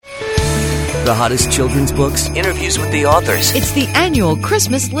the hottest children's books, interviews with the authors. It's the annual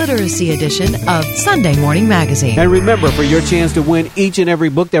Christmas Literacy edition of Sunday Morning Magazine. And remember, for your chance to win each and every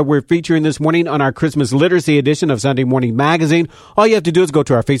book that we're featuring this morning on our Christmas Literacy edition of Sunday Morning Magazine, all you have to do is go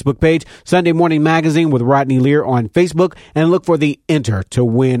to our Facebook page, Sunday Morning Magazine with Rodney Lear on Facebook, and look for the Enter to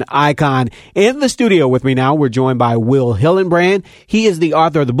Win icon. In the studio with me now, we're joined by Will Hillenbrand. He is the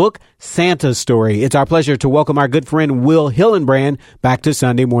author of the book, Santa's Story. It's our pleasure to welcome our good friend Will Hillenbrand back to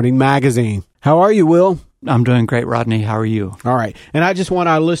Sunday Morning Magazine. How are you, Will? I'm doing great, Rodney. How are you? All right. And I just want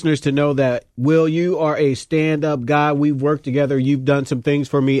our listeners to know that, Will, you are a stand-up guy. We've worked together. You've done some things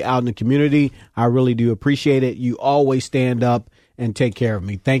for me out in the community. I really do appreciate it. You always stand up and take care of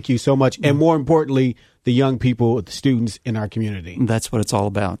me. Thank you so much. And more importantly, the young people, the students in our community. That's what it's all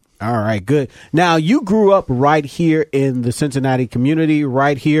about. All right, good. Now, you grew up right here in the Cincinnati community,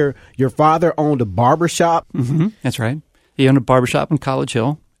 right here. Your father owned a barbershop. Mm-hmm. That's right. He owned a barbershop in College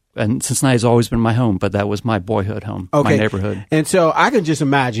Hill. And Cincinnati has always been my home, but that was my boyhood home, my neighborhood. And so I can just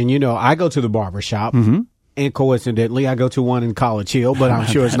imagine, I go to the barbershop. Mm-hmm. And coincidentally, I go to one in College Hill, but I'm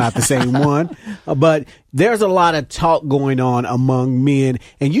sure it's not the same one. But there's a lot of talk going on among men.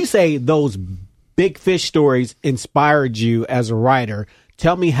 And you say those big fish stories inspired you as a writer.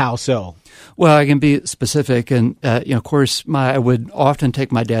 Tell me how so. Well, I can be specific. And, of course, I would often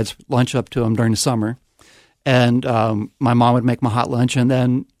take my dad's lunch up to him during the summer. And my mom would make my hot lunch, and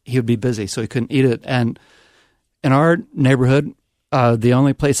then he would be busy, so he couldn't eat it. And in our neighborhood, the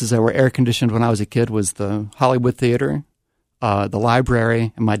only places that were air-conditioned when I was a kid was the Hollywood Theater, the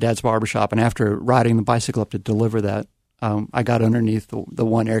library, and my dad's barbershop. And after riding the bicycle up to deliver that, I got underneath the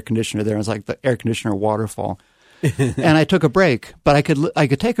one air conditioner there. It was like the air conditioner waterfall. And I took a break, but I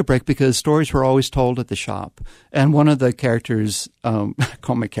could take a break because stories were always told at the shop. And one of the characters, I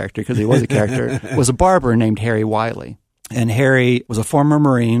call him a character because he was a character, was a barber named Harry Wiley. And Harry was a former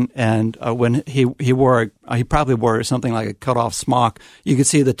Marine, and when he probably wore something like a cut-off smock. You could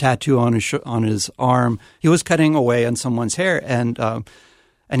see the tattoo on his arm. He was cutting away on someone's hair, and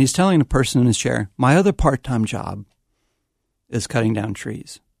he's telling the person in his chair, "My other part-time job is cutting down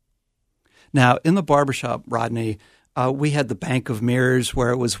trees." Now, in the barbershop, Rodney, we had the bank of mirrors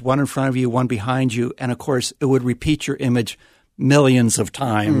where it was one in front of you, one behind you, and of course, it would repeat your image millions of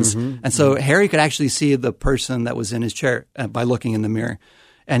times. Mm-hmm. And so Harry could actually see the person that was in his chair by looking in the mirror.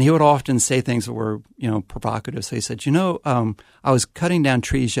 And he would often say things that were, provocative. So he said, I was cutting down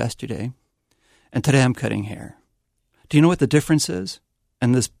trees yesterday, and today I'm cutting hair. Do you know what the difference is?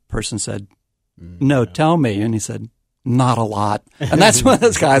 And this person said, no, tell me. And he said, not a lot. And that's when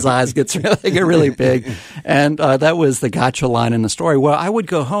this guy's eyes get really big. And that was the gotcha line in the story. Well, I would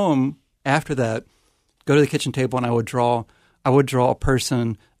go home after that, go to the kitchen table, and I would draw a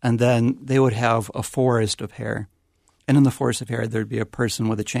person, and then they would have a forest of hair. And in the forest of hair, there'd be a person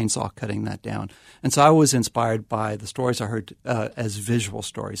with a chainsaw cutting that down. And so I was inspired by the stories I heard as visual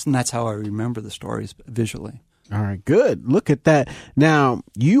stories. And that's how I remember the stories visually. All right, good. Look at that. Now,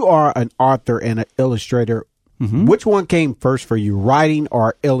 you are an author and an illustrator. Mm-hmm. Which one came first for you, writing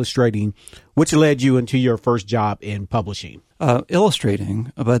or illustrating? Which led you into your first job in publishing?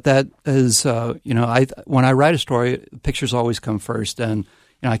 Illustrating, but that is, when I write a story, pictures always come first, and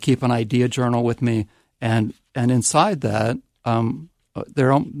I keep an idea journal with me, and inside that,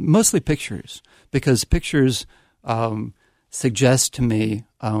 they're mostly pictures, because pictures suggest to me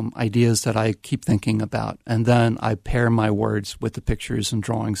ideas that I keep thinking about, and then I pair my words with the pictures and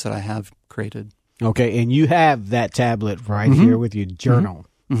drawings that I have created. Okay, and you have that tablet right here with your journal.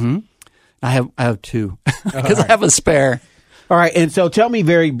 Mm-hmm. I have two because I have a spare. All right, and so tell me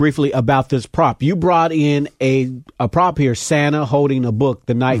very briefly about this prop. You brought in a prop here, Santa holding a book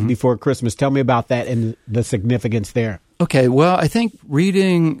the night before Christmas. Tell me about that and the significance there. Okay, well, I think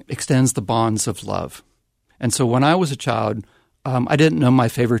reading extends the bonds of love. And so when I was a child, I didn't know my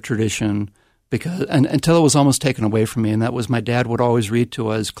favorite tradition until it was almost taken away from me, and that was my dad would always read to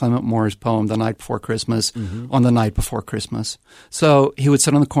us Clement Moore's poem, The Night Before Christmas, on the night before Christmas. So he would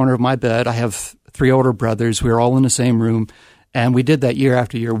sit on the corner of my bed. I have 3 older brothers. We were all in the same room, and we did that year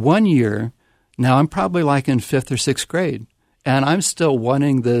after year. One year, now I'm probably like in 5th or 6th grade, and I'm still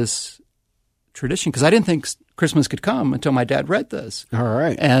wanting this tradition because I didn't think Christmas could come until my dad read this. All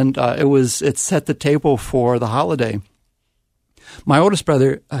right. And it set the table for the holiday. My oldest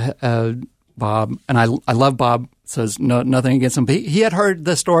brother, Bob, and I love Bob, says nothing against him, but he had heard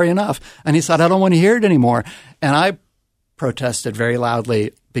the story enough, and he said, I don't want to hear it anymore. And I protested very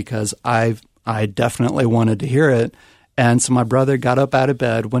loudly because I definitely wanted to hear it. And so my brother got up out of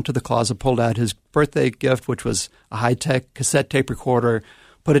bed, went to the closet, pulled out his birthday gift, which was a high-tech cassette tape recorder,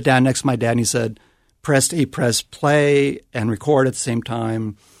 put it down next to my dad, and he said, press play and record at the same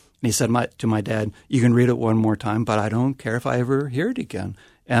time. And he said to my dad, "You can read it one more time, but I don't care if I ever hear it again."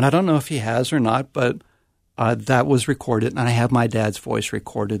 And I don't know if he has or not, but that was recorded, and I have my dad's voice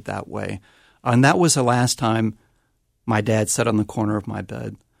recorded that way. And that was the last time my dad sat on the corner of my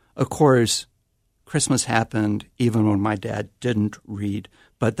bed. Of course, Christmas happened even when my dad didn't read,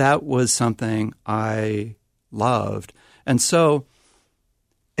 but that was something I loved. And so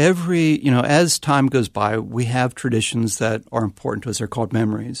as time goes by, we have traditions that are important to us. They're called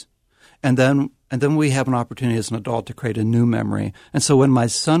memories. And then we have an opportunity as an adult to create a new memory. And so when my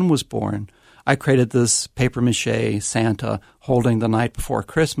son was born, I created this papier-mâché Santa holding the night before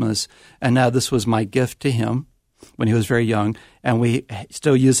Christmas. And now this was my gift to him when he was very young. And we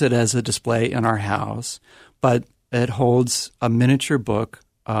still use it as a display in our house. But it holds a miniature book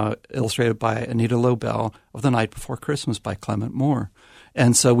illustrated by Anita Lobel of The Night Before Christmas by Clement Moore.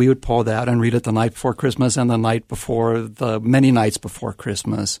 And so we would pull that and read it the night before Christmas and the night before, the many nights before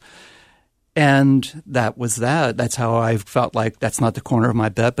Christmas. And that was that. That's how I felt like that's not the corner of my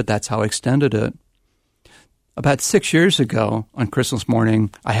bed, but that's how I extended it. About 6 years ago on Christmas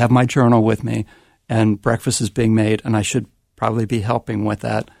morning, I have my journal with me and breakfast is being made, and I should probably be helping with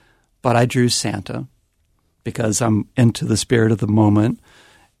that. But I drew Santa because I'm into the spirit of the moment.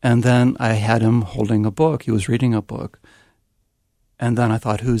 And then I had him holding a book. He was reading a book. And then I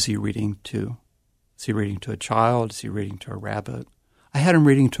thought, who's he reading to? Is he reading to a child? Is he reading to a rabbit? I had him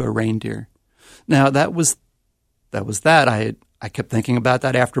reading to a reindeer. Now, that was that. I kept thinking about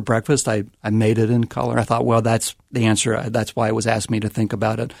that after breakfast. I made it in color. I thought, well, that's the answer. That's why it was asked me to think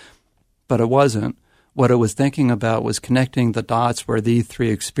about it. But it wasn't. What I was thinking about was connecting the dots where these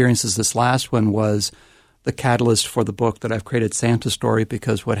three experiences, this last one was the catalyst for the book that I've created, Santa Story,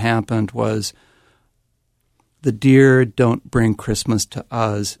 because what happened was the deer don't bring Christmas to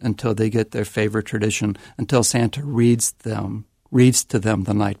us until they get their favorite tradition, until Santa reads to them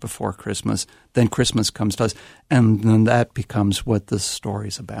the night before Christmas. Then Christmas comes to us, and then that becomes what this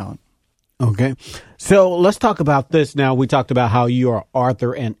story's about. Okay. So let's talk about this now. We talked about how you are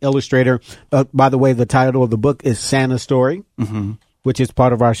author and illustrator. By the way, the title of the book is Santa Story, which is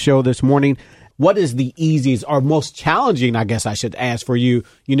part of our show this morning. What is the easiest or most challenging, I guess I should ask for you?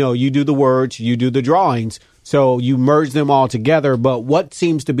 You know, you do the words, you do the drawings, so you merge them all together. But what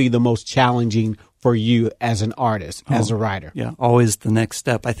seems to be the most challenging for you as an artist, as a writer? Yeah, always the next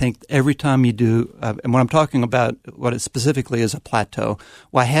step. I think every time you do, and when I'm talking about what it specifically is a plateau,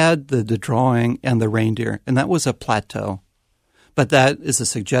 well, I had the drawing and the reindeer, and that was a plateau. But that is a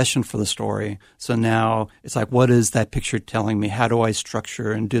suggestion for the story. So now it's like, what is that picture telling me? How do I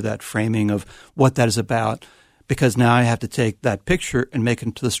structure and do that framing of what that is about? Because now I have to take that picture and make it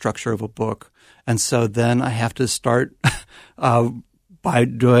into the structure of a book. And so then I have to start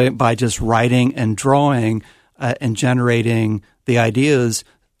by just writing and drawing and generating the ideas,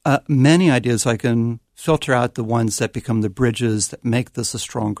 many ideas. I can filter out the ones that become the bridges that make this a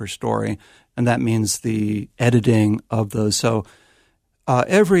stronger story, and that means the editing of those. So at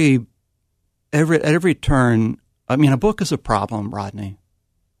every turn, I mean, a book is a problem, Rodney.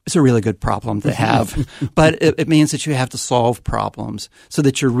 It's a really good problem to have, but it means that you have to solve problems so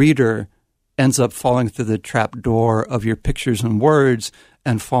that your reader ends up falling through the trap door of your pictures and words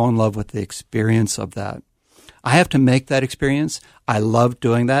and fall in love with the experience of that. I have to make that experience. I love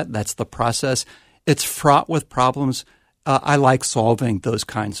doing that. That's the process. It's fraught with problems. I like solving those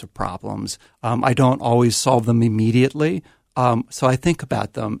kinds of problems. I don't always solve them immediately, so I think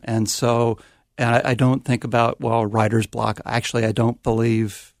about them. And I don't think about, well, writer's block. Actually, I don't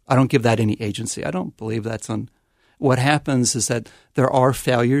give that any agency. I don't believe that's what happens is that there are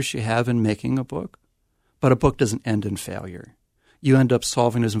failures you have in making a book, but a book doesn't end in failure. You end up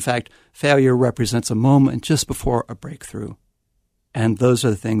solving this. In fact, failure represents a moment just before a breakthrough. And those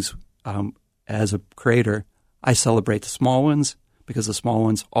are the things, as a creator, I celebrate the small ones because the small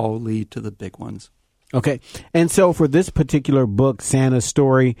ones all lead to the big ones. Okay. And so for this particular book, Santa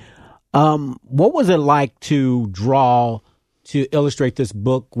Story, what was it like to illustrate this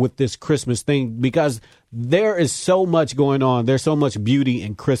book with this Christmas thing? Because there is so much going on. There's so much beauty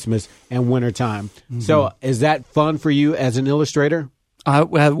in Christmas and wintertime. Mm-hmm. So is that fun for you as an illustrator?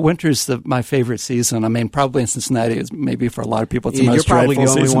 Winter's my favorite season. I mean, probably in Cincinnati, it's maybe for a lot of people, it's the most dreadful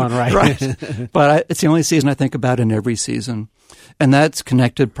season. You're probably the only one, right? Right. But it's the only season I think about in every season. And that's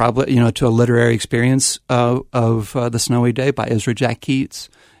connected probably, to a literary experience of The Snowy Day by Ezra Jack Keats.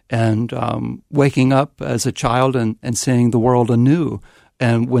 And waking up as a child and seeing the world anew.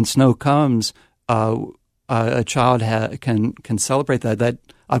 And when snow comes, a child can celebrate that. That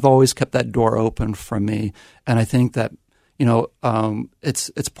I've always kept that door open for me. And I think that,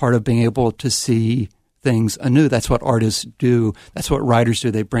 it's part of being able to see things anew. That's what artists do. That's what writers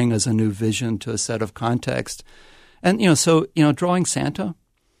do. They bring us a new vision to a set of context. And, drawing Santa,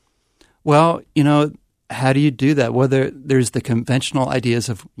 well, how do you do that? Well, there's the conventional ideas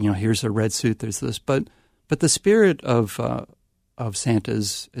of, here's a red suit, there's this, but the spirit of Santa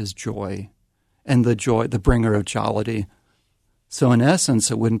is joy, and the bringer of jollity. So in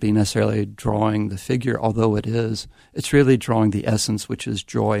essence, it wouldn't be necessarily drawing the figure, although it is. It's really drawing the essence, which is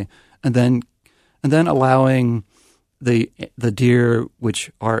joy, and then allowing the deer,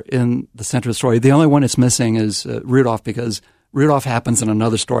 which are in the center of the story. The only one it's missing is Rudolph, because Rudolph happens in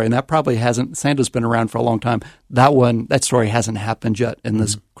another story, and that probably hasn't. Santa's been around for a long time. That story hasn't happened yet in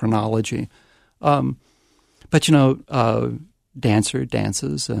this chronology. But Dancer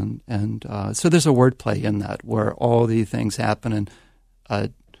dances, and so there's a wordplay in that where all the things happen,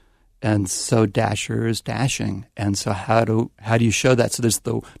 and so Dasher is dashing, and so how do you show that? So there's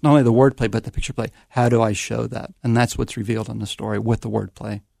not only the wordplay but the picture play. How do I show that? And that's what's revealed in the story with the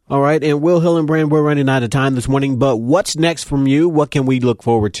wordplay. All right, and Will Hillenbrand, we're running out of time this morning, but what's next from you? What can we look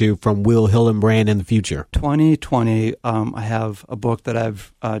forward to from Will Hillenbrand in the future? 2020, I have a book that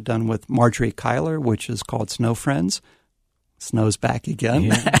I've done with Marjorie Kyler, which is called Snow Friends. Snow's back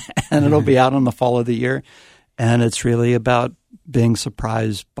again, and it'll be out in the fall of the year. And it's really about being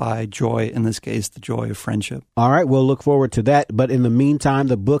surprised by joy, in this case, the joy of friendship. All right, we'll look forward to that. But in the meantime,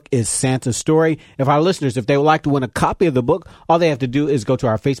 the book is Santa's Story. If our listeners, if they would like to win a copy of the book, all they have to do is go to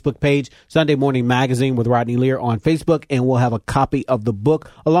our Facebook page, Sunday Morning Magazine with Rodney Lear on Facebook, and we'll have a copy of the book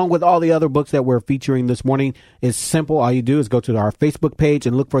along with all the other books that we're featuring this morning. It's simple. All you do is go to our Facebook page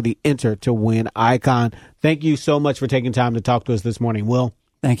and look for the Enter to Win icon. Thank you so much for taking time to talk to us this morning, Will.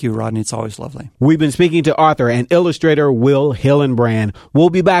 Thank you, Rodney. It's always lovely. We've been speaking to author and illustrator Will Hillenbrand. We'll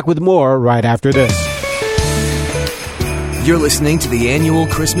be back with more right after this. You're listening to the annual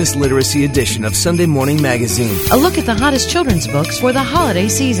Christmas Literacy edition of Sunday Morning Magazine. A look at the hottest children's books for the holiday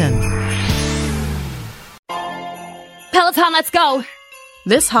season. Peloton, let's go!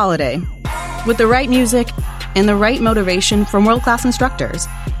 This holiday, with the right music and the right motivation from world-class instructors,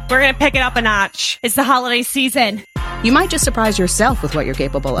 We're going to pick it up a notch. It's the holiday season. you might just surprise yourself with what you're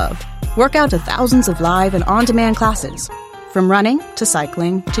capable of. Work out to thousands of live and on-demand classes, from running to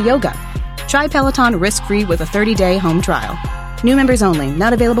cycling to yoga. Try Peloton risk-free with a 30-day home trial. New members only,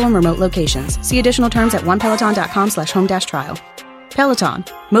 not available in remote locations. See additional terms at onepeloton.com/home-trial. Peloton,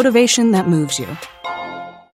 motivation that moves you.